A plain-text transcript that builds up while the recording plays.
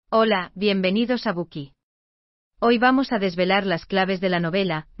Hola, bienvenidos a Bookie. Hoy vamos a desvelar las claves de la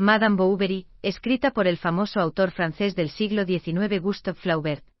novela Madame Bovary, escrita por el famoso autor francés del siglo XIX Gustave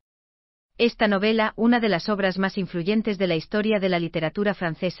Flaubert. Esta novela, una de las obras más influyentes de la historia de la literatura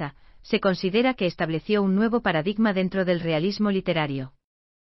francesa, se considera que estableció un nuevo paradigma dentro del realismo literario.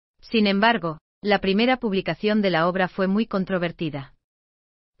 Sin embargo, la primera publicación de la obra fue muy controvertida.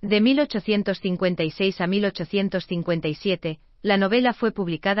 De 1856 a 1857, la novela fue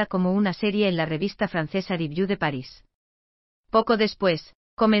publicada como una serie en la revista francesa Revue de París. Poco después,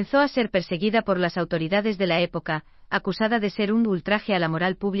 comenzó a ser perseguida por las autoridades de la época, acusada de ser un ultraje a la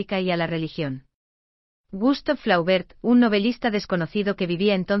moral pública y a la religión. Gustave Flaubert, un novelista desconocido que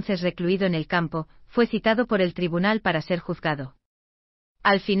vivía entonces recluido en el campo, fue citado por el tribunal para ser juzgado.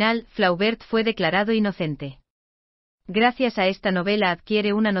 Al final, Flaubert fue declarado inocente. Gracias a esta novela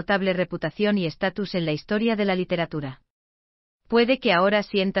adquiere una notable reputación y estatus en la historia de la literatura. Puede que ahora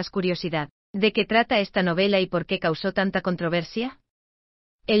sientas curiosidad. ¿De qué trata esta novela y por qué causó tanta controversia?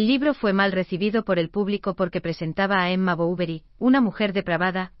 El libro fue mal recibido por el público porque presentaba a Emma Bovary, una mujer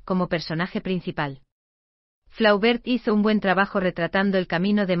depravada, como personaje principal. Flaubert hizo un buen trabajo retratando el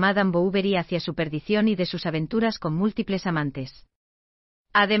camino de Madame Bovary hacia su perdición y de sus aventuras con múltiples amantes.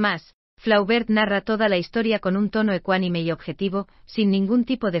 Además, Flaubert narra toda la historia con un tono ecuánime y objetivo, sin ningún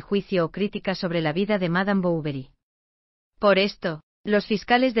tipo de juicio o crítica sobre la vida de Madame Bovary. Por esto, los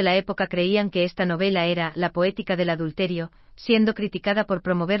fiscales de la época creían que esta novela era la poética del adulterio, siendo criticada por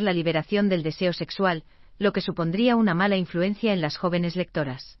promover la liberación del deseo sexual, lo que supondría una mala influencia en las jóvenes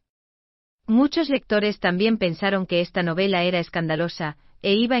lectoras. Muchos lectores también pensaron que esta novela era escandalosa,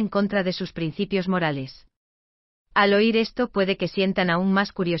 e iba en contra de sus principios morales. Al oír esto puede que sientan aún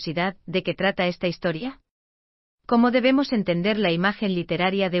más curiosidad. ¿De qué trata esta historia? ¿Cómo debemos entender la imagen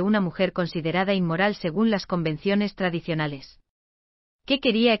literaria de una mujer considerada inmoral según las convenciones tradicionales? ¿Qué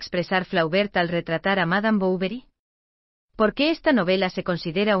quería expresar Flaubert al retratar a Madame Bovary? ¿Por qué esta novela se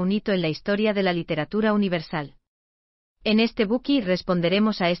considera un hito en la historia de la literatura universal? En este Bookie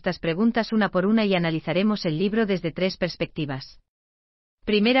responderemos a estas preguntas una por una y analizaremos el libro desde tres perspectivas.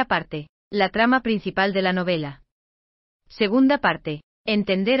 Primera parte, la trama principal de la novela. Segunda parte,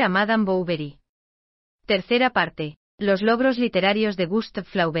 entender a Madame Bovary. Tercera parte, los logros literarios de Gustave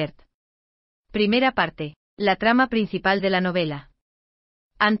Flaubert. Primera parte, la trama principal de la novela.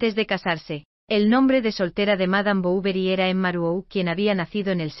 Antes de casarse, el nombre de soltera de Madame Bovary era Emma Rouault, quien había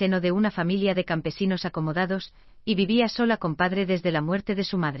nacido en el seno de una familia de campesinos acomodados, y vivía sola con padre desde la muerte de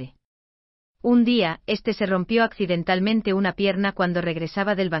su madre. Un día, este se rompió accidentalmente una pierna cuando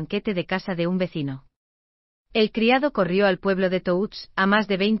regresaba del banquete de casa de un vecino. El criado corrió al pueblo de Touts, a más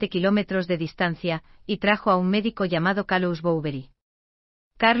de 20 kilómetros de distancia, y trajo a un médico llamado Carlos Bovary.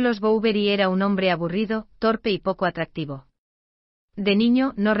 Carlos Bovary era un hombre aburrido, torpe y poco atractivo. De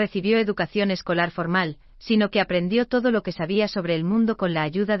niño no recibió educación escolar formal, sino que aprendió todo lo que sabía sobre el mundo con la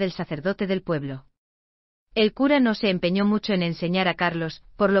ayuda del sacerdote del pueblo. El cura no se empeñó mucho en enseñar a Carlos,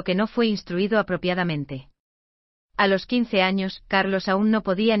 por lo que no fue instruido apropiadamente. A los 15 años, Carlos aún no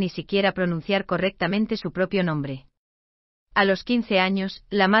podía ni siquiera pronunciar correctamente su propio nombre. A los 15 años,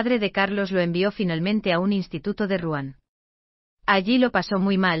 la madre de Carlos lo envió finalmente a un instituto de Rouen. Allí lo pasó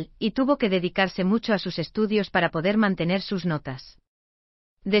muy mal, y tuvo que dedicarse mucho a sus estudios para poder mantener sus notas.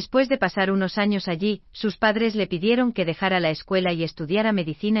 Después de pasar unos años allí, sus padres le pidieron que dejara la escuela y estudiara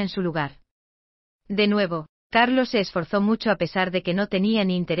medicina en su lugar. De nuevo, Carlos se esforzó mucho a pesar de que no tenía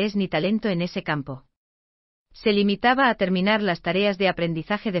ni interés ni talento en ese campo. Se limitaba a terminar las tareas de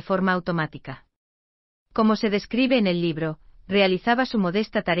aprendizaje de forma automática. Como se describe en el libro, realizaba su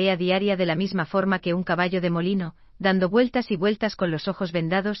modesta tarea diaria de la misma forma que un caballo de molino, dando vueltas y vueltas con los ojos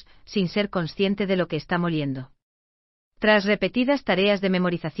vendados, sin ser consciente de lo que está moliendo. Tras repetidas tareas de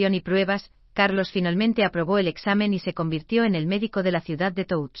memorización y pruebas, Carlos finalmente aprobó el examen y se convirtió en el médico de la ciudad de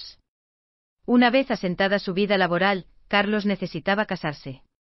Touts. Una vez asentada su vida laboral, Carlos necesitaba casarse.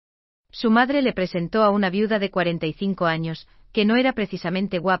 Su madre le presentó a una viuda de 45 años, que no era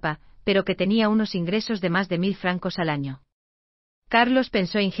precisamente guapa, pero que tenía unos ingresos de más de 1.000 francos al año. Carlos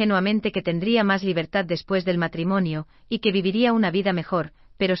pensó ingenuamente que tendría más libertad después del matrimonio, y que viviría una vida mejor,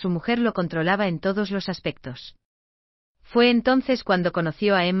 pero su mujer lo controlaba en todos los aspectos. Fue entonces cuando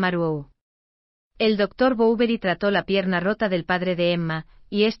conoció a Emma Rouault. El doctor Bovary trató la pierna rota del padre de Emma,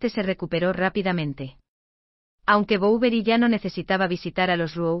 y este se recuperó rápidamente. Aunque Bovary ya no necesitaba visitar a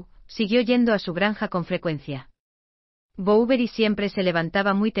los Rouault, siguió yendo a su granja con frecuencia. Bovary siempre se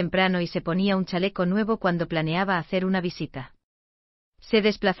levantaba muy temprano y se ponía un chaleco nuevo cuando planeaba hacer una visita. Se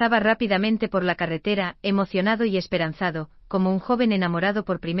desplazaba rápidamente por la carretera, emocionado y esperanzado, como un joven enamorado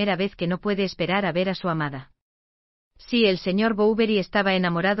por primera vez que no puede esperar a ver a su amada. Sí, el señor Bovary estaba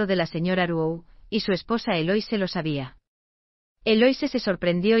enamorado de la señora Rouault, y su esposa Eloise lo sabía. Eloise se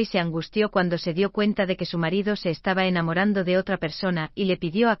sorprendió y se angustió cuando se dio cuenta de que su marido se estaba enamorando de otra persona y le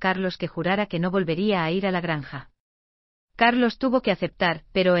pidió a Carlos que jurara que no volvería a ir a la granja. Carlos tuvo que aceptar,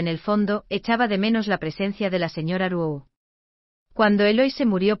 pero en el fondo, echaba de menos la presencia de la señora Rouault. Cuando Eloise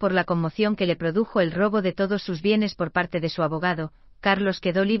murió por la conmoción que le produjo el robo de todos sus bienes por parte de su abogado, Carlos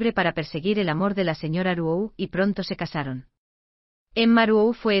quedó libre para perseguir el amor de la señora Rouault y pronto se casaron. Emma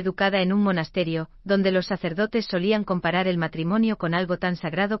Rouault fue educada en un monasterio, donde los sacerdotes solían comparar el matrimonio con algo tan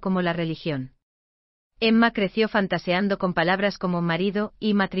sagrado como la religión. Emma creció fantaseando con palabras como marido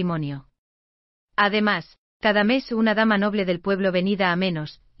y matrimonio. Además, cada mes una dama noble del pueblo venida a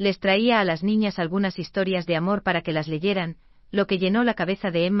menos, les traía a las niñas algunas historias de amor para que las leyeran, lo que llenó la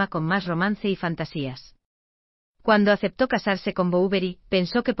cabeza de Emma con más romance y fantasías. Cuando aceptó casarse con Bovary,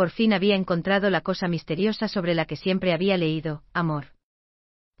 pensó que por fin había encontrado la cosa misteriosa sobre la que siempre había leído, amor.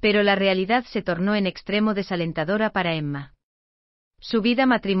 Pero la realidad se tornó en extremo desalentadora para Emma. Su vida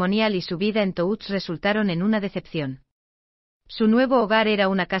matrimonial y su vida en Toulouse resultaron en una decepción. Su nuevo hogar era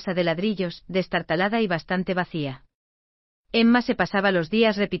una casa de ladrillos, destartalada y bastante vacía. Emma se pasaba los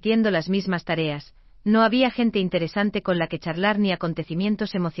días repitiendo las mismas tareas, no había gente interesante con la que charlar ni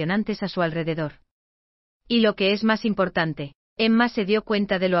acontecimientos emocionantes a su alrededor. Y lo que es más importante, Emma se dio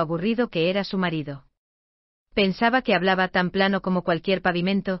cuenta de lo aburrido que era su marido. Pensaba que hablaba tan plano como cualquier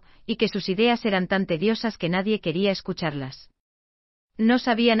pavimento, y que sus ideas eran tan tediosas que nadie quería escucharlas. No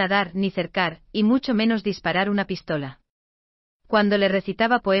sabía nadar ni cercar, y mucho menos disparar una pistola. Cuando le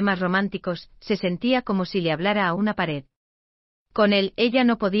recitaba poemas románticos, se sentía como si le hablara a una pared. Con él, ella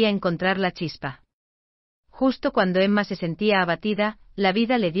no podía encontrar la chispa. Justo cuando Emma se sentía abatida, la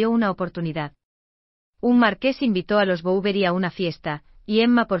vida le dio una oportunidad. Un marqués invitó a los Bovary a una fiesta, y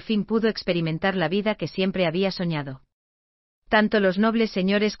Emma por fin pudo experimentar la vida que siempre había soñado. Tanto los nobles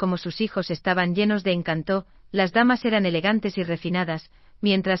señores como sus hijos estaban llenos de encanto, las damas eran elegantes y refinadas,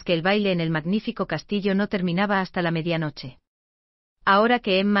 mientras que el baile en el magnífico castillo no terminaba hasta la medianoche. Ahora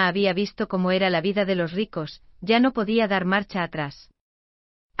que Emma había visto cómo era la vida de los ricos, ya no podía dar marcha atrás.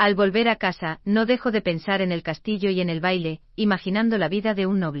 Al volver a casa, no dejó de pensar en el castillo y en el baile, imaginando la vida de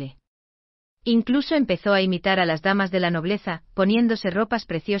un noble. Incluso empezó a imitar a las damas de la nobleza, poniéndose ropas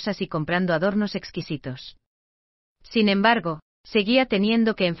preciosas y comprando adornos exquisitos. Sin embargo, seguía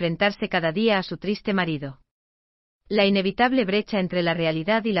teniendo que enfrentarse cada día a su triste marido. La inevitable brecha entre la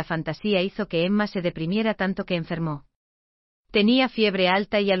realidad y la fantasía hizo que Emma se deprimiera tanto que enfermó. Tenía fiebre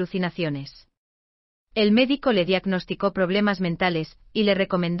alta y alucinaciones. El médico le diagnosticó problemas mentales, y le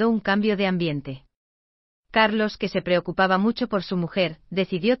recomendó un cambio de ambiente. Carlos, que se preocupaba mucho por su mujer,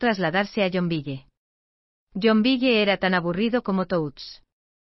 decidió trasladarse a Yonville. Yonville era tan aburrido como Toulouse.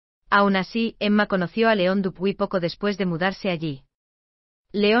 Aún así, Emma conoció a Léon Dupuy poco después de mudarse allí.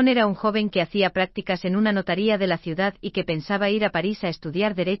 Léon era un joven que hacía prácticas en una notaría de la ciudad y que pensaba ir a París a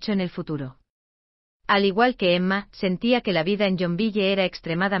estudiar Derecho en el futuro. Al igual que Emma, sentía que la vida en Yonville era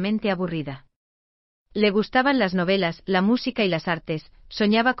extremadamente aburrida. Le gustaban las novelas, la música y las artes,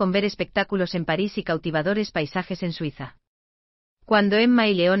 soñaba con ver espectáculos en París y cautivadores paisajes en Suiza. Cuando Emma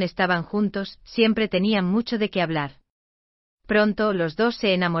y Léon estaban juntos, siempre tenían mucho de qué hablar. Pronto los dos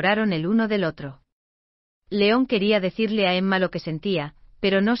se enamoraron el uno del otro. Léon quería decirle a Emma lo que sentía,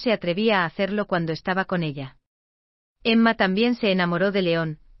 pero no se atrevía a hacerlo cuando estaba con ella. Emma también se enamoró de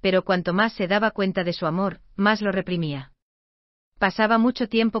Léon, pero cuanto más se daba cuenta de su amor, más lo reprimía. Pasaba mucho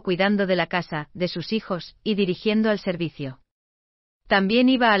tiempo cuidando de la casa, de sus hijos, y dirigiendo al servicio. También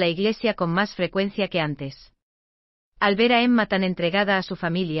iba a la iglesia con más frecuencia que antes. Al ver a Emma tan entregada a su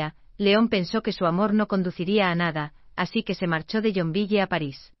familia, Léon pensó que su amor no conduciría a nada, así que se marchó de Yonville a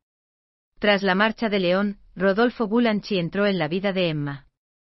París. Tras la marcha de Léon, Rodolphe Boulanchi entró en la vida de Emma.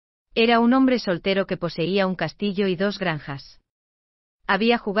 Era un hombre soltero que poseía un castillo y 2 granjas.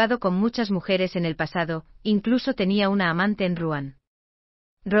 Había jugado con muchas mujeres en el pasado, incluso tenía una amante en Rouen.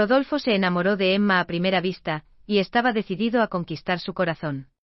 Rodolfo se enamoró de Emma a primera vista, y estaba decidido a conquistar su corazón.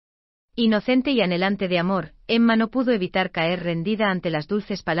 Inocente y anhelante de amor, Emma no pudo evitar caer rendida ante las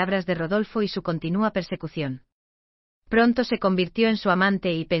dulces palabras de Rodolfo y su continua persecución. Pronto se convirtió en su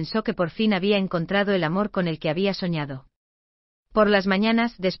amante y pensó que por fin había encontrado el amor con el que había soñado. Por las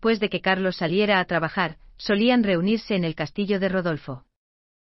mañanas, después de que Carlos saliera a trabajar, solían reunirse en el castillo de Rodolfo.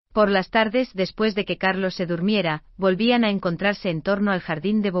 Por las tardes, después de que Carlos se durmiera, volvían a encontrarse en torno al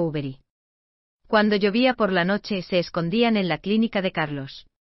jardín de Bovary. Cuando llovía por la noche, se escondían en la clínica de Carlos.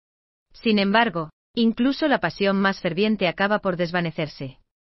 Sin embargo, incluso la pasión más ferviente acaba por desvanecerse.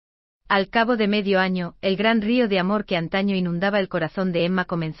 Al cabo de medio año, el gran río de amor que antaño inundaba el corazón de Emma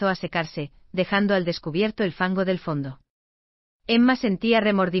comenzó a secarse, dejando al descubierto el fango del fondo. Emma sentía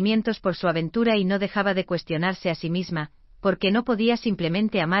remordimientos por su aventura y no dejaba de cuestionarse a sí misma, porque no podía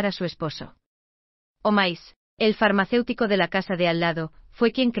simplemente amar a su esposo. Omais, el farmacéutico de la casa de al lado,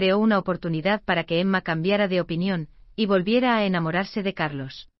 fue quien creó una oportunidad para que Emma cambiara de opinión y volviera a enamorarse de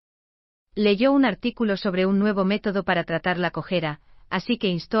Carlos. Leyó un artículo sobre un nuevo método para tratar la cojera, así que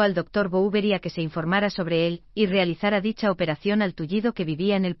instó al doctor Bovary a que se informara sobre él y realizara dicha operación al tullido que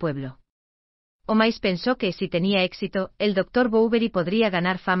vivía en el pueblo. Omais pensó que, si tenía éxito, el doctor Bovary podría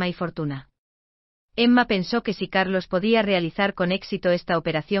ganar fama y fortuna. Emma pensó que si Carlos podía realizar con éxito esta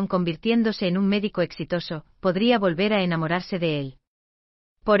operación convirtiéndose en un médico exitoso, podría volver a enamorarse de él.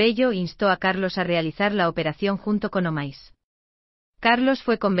 Por ello instó a Carlos a realizar la operación junto con Omais. Carlos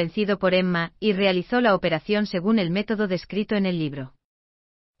fue convencido por Emma y realizó la operación según el método descrito en el libro.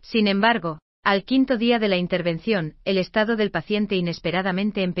 Sin embargo, al quinto día de la intervención, el estado del paciente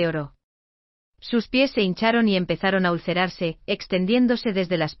inesperadamente empeoró. Sus pies se hincharon y empezaron a ulcerarse, extendiéndose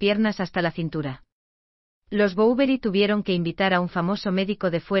desde las piernas hasta la cintura. Los Bovary tuvieron que invitar a un famoso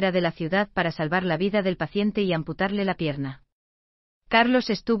médico de fuera de la ciudad para salvar la vida del paciente y amputarle la pierna. Carlos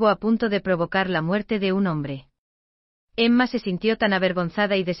estuvo a punto de provocar la muerte de un hombre. Emma se sintió tan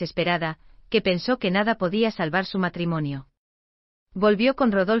avergonzada y desesperada, que pensó que nada podía salvar su matrimonio. Volvió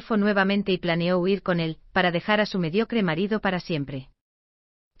con Rodolfo nuevamente y planeó huir con él, para dejar a su mediocre marido para siempre.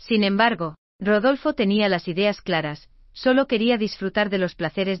 Sin embargo, Rodolfo tenía las ideas claras, solo quería disfrutar de los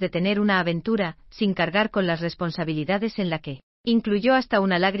placeres de tener una aventura, sin cargar con las responsabilidades en la que incluyó hasta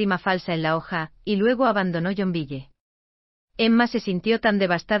una lágrima falsa en la hoja, y luego abandonó Yonville. Emma se sintió tan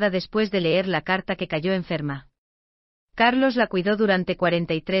devastada después de leer la carta que cayó enferma. Carlos la cuidó durante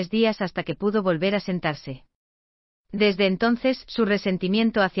 43 días hasta que pudo volver a sentarse. Desde entonces, su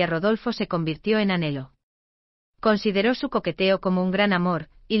resentimiento hacia Rodolfo se convirtió en anhelo. Consideró su coqueteo como un gran amor,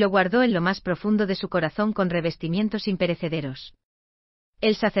 y lo guardó en lo más profundo de su corazón con revestimientos imperecederos.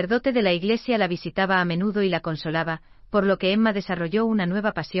 El sacerdote de la iglesia la visitaba a menudo y la consolaba, por lo que Emma desarrolló una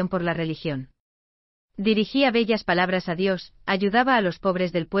nueva pasión por la religión. Dirigía bellas palabras a Dios, ayudaba a los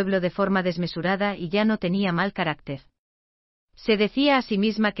pobres del pueblo de forma desmesurada y ya no tenía mal carácter. Se decía a sí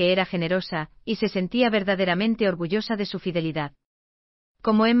misma que era generosa, y se sentía verdaderamente orgullosa de su fidelidad.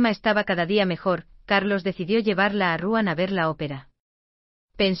 Como Emma estaba cada día mejor, Carlos decidió llevarla a Rouen a ver la ópera.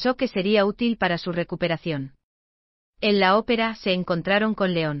 Pensó que sería útil para su recuperación. En la ópera se encontraron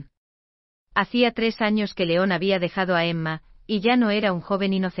con León. Hacía 3 años que León había dejado a Emma, y ya no era un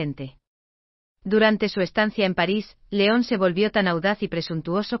joven inocente. Durante su estancia en París, León se volvió tan audaz y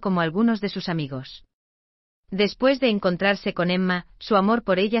presuntuoso como algunos de sus amigos. Después de encontrarse con Emma, su amor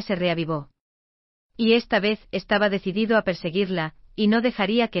por ella se reavivó. Y esta vez estaba decidido a perseguirla, y no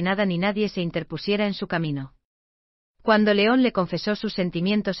dejaría que nada ni nadie se interpusiera en su camino. Cuando León le confesó sus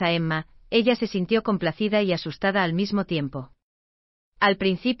sentimientos a Emma, ella se sintió complacida y asustada al mismo tiempo. Al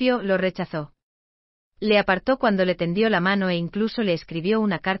principio lo rechazó. Le apartó cuando le tendió la mano e incluso le escribió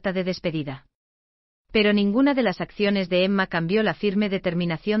una carta de despedida. Pero ninguna de las acciones de Emma cambió la firme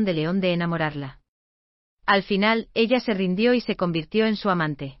determinación de León de enamorarla. Al final, ella se rindió y se convirtió en su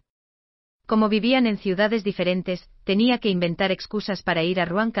amante. Como vivían en ciudades diferentes, tenía que inventar excusas para ir a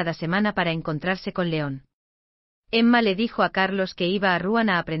Rouen cada semana para encontrarse con León. Emma le dijo a Carlos que iba a Rouen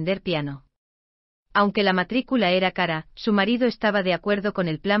a aprender piano. Aunque la matrícula era cara, su marido estaba de acuerdo con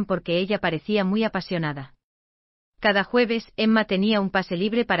el plan porque ella parecía muy apasionada. Cada jueves, Emma tenía un pase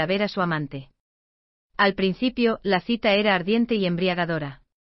libre para ver a su amante. Al principio, la cita era ardiente y embriagadora.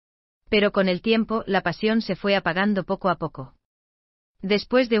 Pero con el tiempo, la pasión se fue apagando poco a poco.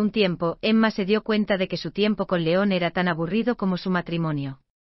 Después de un tiempo, Emma se dio cuenta de que su tiempo con León era tan aburrido como su matrimonio.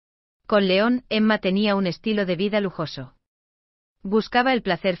 Con León, Emma tenía un estilo de vida lujoso. Buscaba el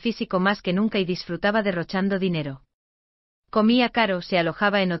placer físico más que nunca y disfrutaba derrochando dinero. Comía caro, se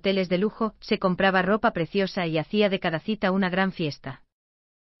alojaba en hoteles de lujo, se compraba ropa preciosa y hacía de cada cita una gran fiesta.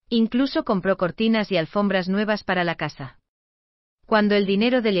 Incluso compró cortinas y alfombras nuevas para la casa. Cuando el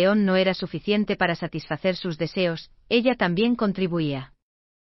dinero de León no era suficiente para satisfacer sus deseos, ella también contribuía.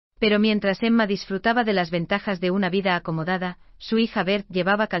 Pero mientras Emma disfrutaba de las ventajas de una vida acomodada, su hija Bert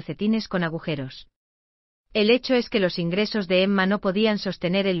llevaba calcetines con agujeros. El hecho es que los ingresos de Emma no podían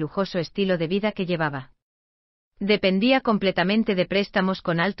sostener el lujoso estilo de vida que llevaba. Dependía completamente de préstamos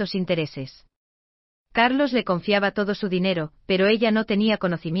con altos intereses. Carlos le confiaba todo su dinero, pero ella no tenía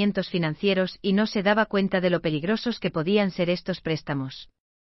conocimientos financieros y no se daba cuenta de lo peligrosos que podían ser estos préstamos.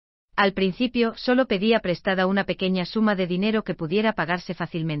 Al principio, solo pedía prestada una pequeña suma de dinero que pudiera pagarse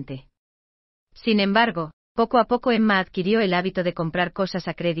fácilmente. Sin embargo, Poco a poco Emma adquirió el hábito de comprar cosas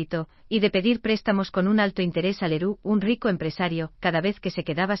a crédito, y de pedir préstamos con un alto interés a Leroux, un rico empresario, cada vez que se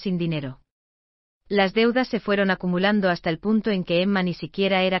quedaba sin dinero. Las deudas se fueron acumulando hasta el punto en que Emma ni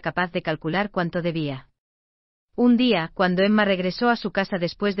siquiera era capaz de calcular cuánto debía. Un día, cuando Emma regresó a su casa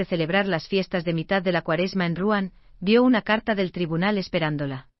después de celebrar las fiestas de mitad de la Cuaresma en Rouen, vio una carta del tribunal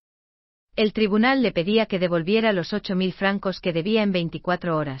esperándola. El tribunal le pedía que devolviera los 8.000 francos que debía en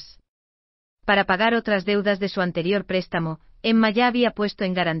 24 horas. Para pagar otras deudas de su anterior préstamo, Emma ya había puesto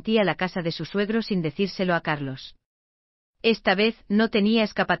en garantía la casa de su suegro sin decírselo a Carlos. Esta vez, no tenía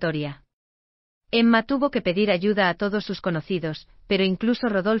escapatoria. Emma tuvo que pedir ayuda a todos sus conocidos, pero incluso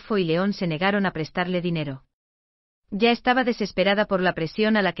Rodolfo y León se negaron a prestarle dinero. Ya estaba desesperada por la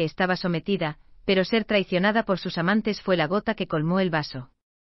presión a la que estaba sometida, pero ser traicionada por sus amantes fue la gota que colmó el vaso.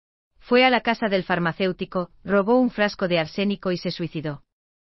 Fue a la casa del farmacéutico, robó un frasco de arsénico y se suicidó.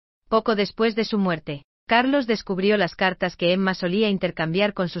 Poco después de su muerte, Carlos descubrió las cartas que Emma solía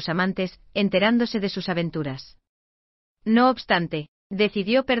intercambiar con sus amantes, enterándose de sus aventuras. No obstante,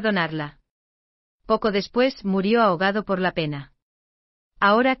 decidió perdonarla. Poco después murió ahogado por la pena.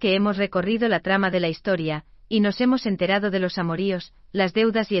 Ahora que hemos recorrido la trama de la historia, y nos hemos enterado de los amoríos, las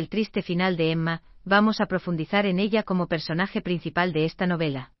deudas y el triste final de Emma, vamos a profundizar en ella como personaje principal de esta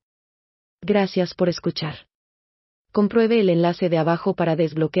novela. Gracias por escuchar. Compruebe el enlace de abajo para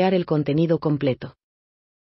desbloquear el contenido completo.